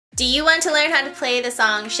Do you want to learn how to play the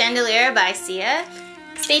song Chandelier by Sia?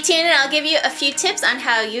 Stay tuned and I'll give you a few tips on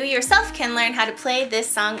how you yourself can learn how to play this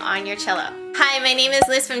song on your cello. Hi, my name is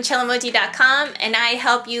Liz from Cellomoji.com and I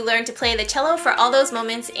help you learn to play the cello for all those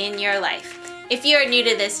moments in your life. If you are new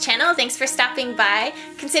to this channel, thanks for stopping by.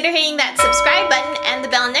 Consider hitting that subscribe button and the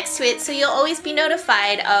bell next to it so you'll always be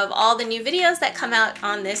notified of all the new videos that come out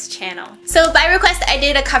on this channel. So by request, I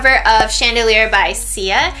did a cover of Chandelier by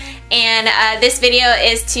Sia, and this video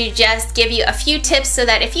is to just give you a few tips so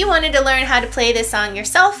that if you wanted to learn how to play this song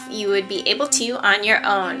yourself, you would be able to on your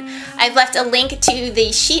own. I've left a link to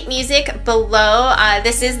the sheet music below.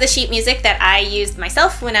 This is the sheet music that I used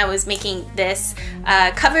myself when I was making this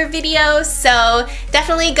cover video, so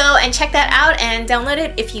definitely go and check that out and download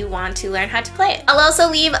it if you want to learn how to play it. I'll also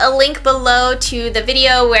leave a link below to the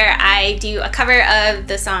video where I do a cover of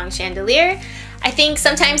the song Chandelier. I think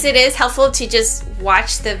sometimes it is helpful to just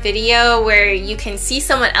watch the video where you can see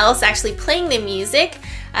someone else actually playing the music,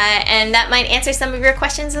 and that might answer some of your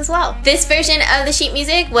questions as well. This version of the sheet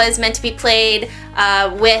music was meant to be played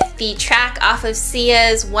with the track off of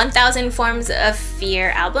Sia's 1000 Forms of Fear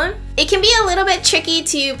album. It can be a little bit tricky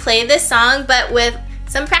to play this song, but with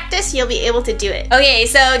some practice, you'll be able to do it. Okay,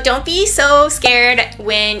 so don't be so scared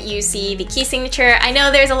when you see the key signature. I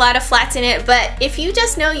know there's a lot of flats in it, but if you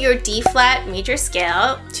just know your D flat major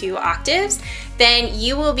scale, 2 octaves, then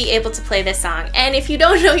you will be able to play this song. And if you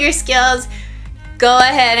don't know your scales, go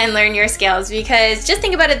ahead and learn your scales, because just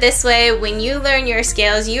think about it this way: when you learn your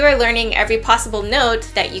scales, you are learning every possible note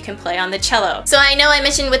that you can play on the cello. So I know I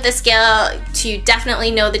mentioned with the scale to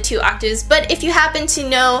definitely know the 2 octaves, but if you happen to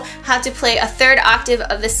know how to play a 3rd octave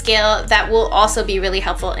of the scale, that will also be really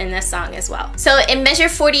helpful in this song as well. So in measure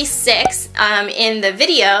 46 in the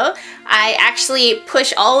video, I actually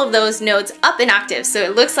push all of those notes up an octave, so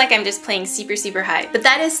it looks like I'm just playing super high, but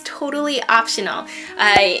that is totally optional.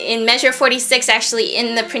 In measure 46, actually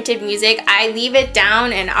in the printed music, I leave it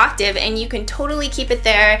down an octave and you can totally keep it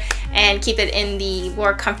there and keep it in the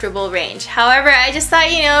more comfortable range. However, I just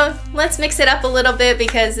thought, you know, let's mix it up a little bit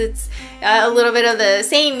because it's a little bit of the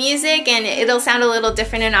same music and it'll sound a little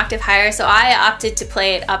different an octave higher, so I opted to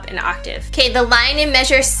play it up an octave. Okay, the line in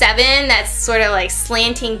measure 7 that's sort of like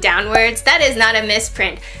slanting downwards, that is not a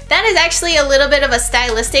misprint. That is actually a little bit of a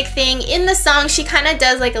stylistic thing. In the song, she kind of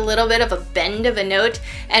does like a little bit of a bend of a note,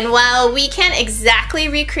 and while we can't exactly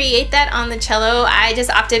recreate that on the cello, I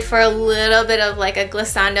just opted for a little bit of like a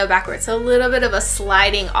glissando backwards, so a little bit of a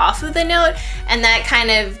sliding off of the note, and that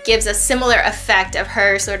kind of gives a similar effect of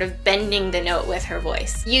her sort of bending the note with her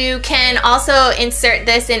voice. You can also insert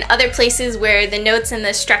this in other places where the notes and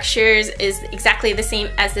the structures is exactly the same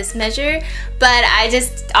as this measure, but I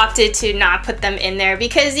just opted to not put them in there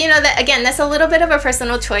because, you know, that again, that's a little bit of a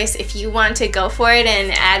personal choice. If you want to go for it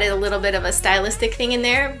and add a little bit of a stylistic thing in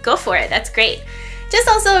there, go for it, that's great. Just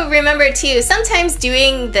also remember too, sometimes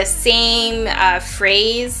doing the same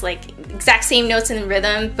phrase, like exact same notes and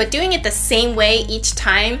rhythm, but doing it the same way each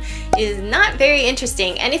time is not very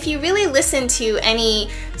interesting. And if you really listen to any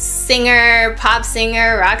singer, pop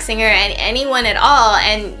singer, rock singer, and anyone at all,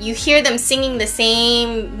 and you hear them singing the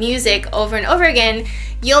same music over and over again,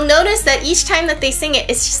 you'll notice that each time that they sing it,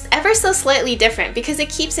 it's just ever so slightly different because it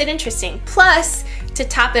keeps it interesting. Plus, to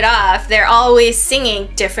top it off, they're always singing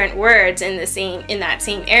different words in that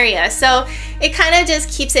same area, so it kind of just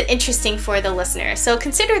keeps it interesting for the listener. So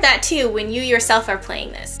consider that too when you yourself are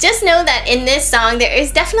playing this. Just know that in this song there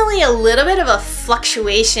is definitely a little bit of a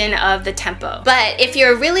fluctuation of the tempo, but if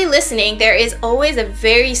you're really listening, there is always a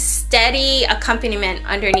very steady accompaniment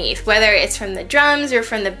underneath, whether it's from the drums or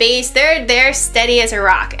from the bass. They're steady as a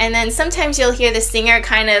rock, and then sometimes you'll hear the singer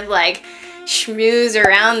kind of like schmooze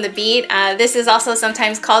around the beat. This is also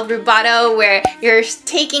sometimes called rubato, where you're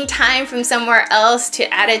taking time from somewhere else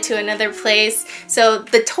to add it to another place. So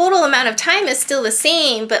the total amount of time is still the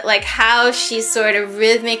same, but like how she's sort of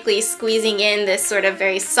rhythmically squeezing in this sort of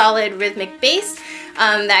very solid rhythmic bass,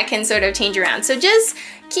 that can sort of change around. So just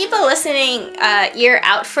keep a listening ear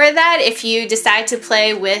out for that if you decide to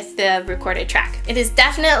play with the recorded track. It is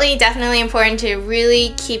definitely important to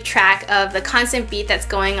really keep track of the constant beat that's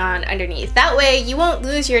going on underneath. That way you won't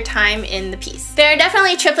lose your time in the piece. There are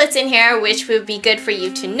definitely triplets in here, which would be good for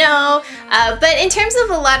you to know, but in terms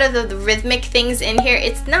of a lot of the rhythmic things in here,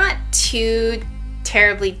 it's not too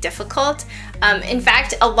terribly difficult. In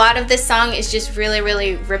fact, a lot of this song is just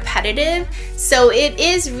really repetitive, so it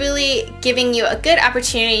is really giving you a good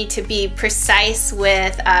opportunity to be precise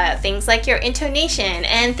with things like your intonation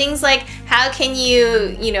and things like how can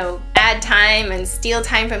you, add time and steal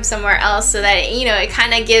time from somewhere else so that, you know, it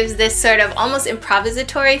kind of gives this sort of almost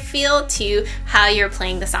improvisatory feel to how you're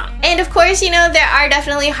playing the song. And of course, you know, there are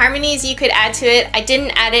definitely harmonies you could add to it. I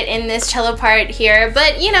didn't add it in this cello part here,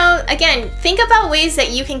 but you know, again, think about ways that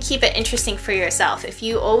you can keep it interesting for yourself. If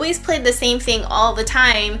you always played the same thing all the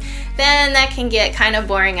time, then that can get kind of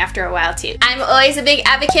boring after a while too. I'm always a big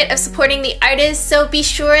advocate of supporting the artist, so be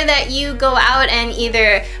sure that you go out and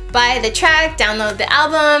either buy the track, download the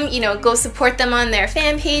album, you know, go support them on their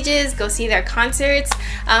fan pages, go see their concerts.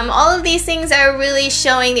 All of these things are really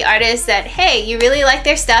showing the artist that, hey, you really like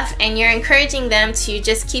their stuff and you're encouraging them to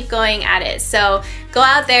just keep going at it. So go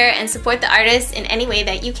out there and support the artist in any way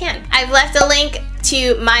that you can. I've left a link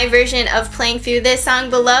to my version of playing through this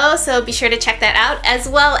song below, so be sure to check that out, as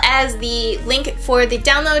well as the link for the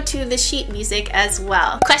download to the sheet music as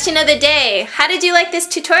well. Question of the day: how did you like this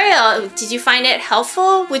tutorial? Did you find it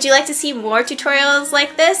helpful? Would you like to see more tutorials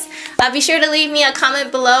like this? Be sure to leave me a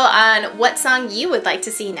comment below on what song you would like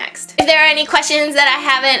to see next. If there are any questions that I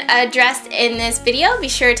haven't addressed in this video, be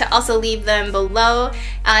sure to also leave them below.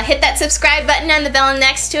 Hit that subscribe button and the bell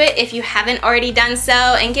next to it if you haven't already done so,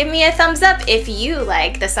 and give me a thumbs up if you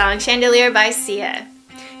like the song Chandelier by Sia.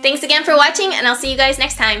 Thanks again for watching, and I'll see you guys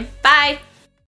next time. Bye!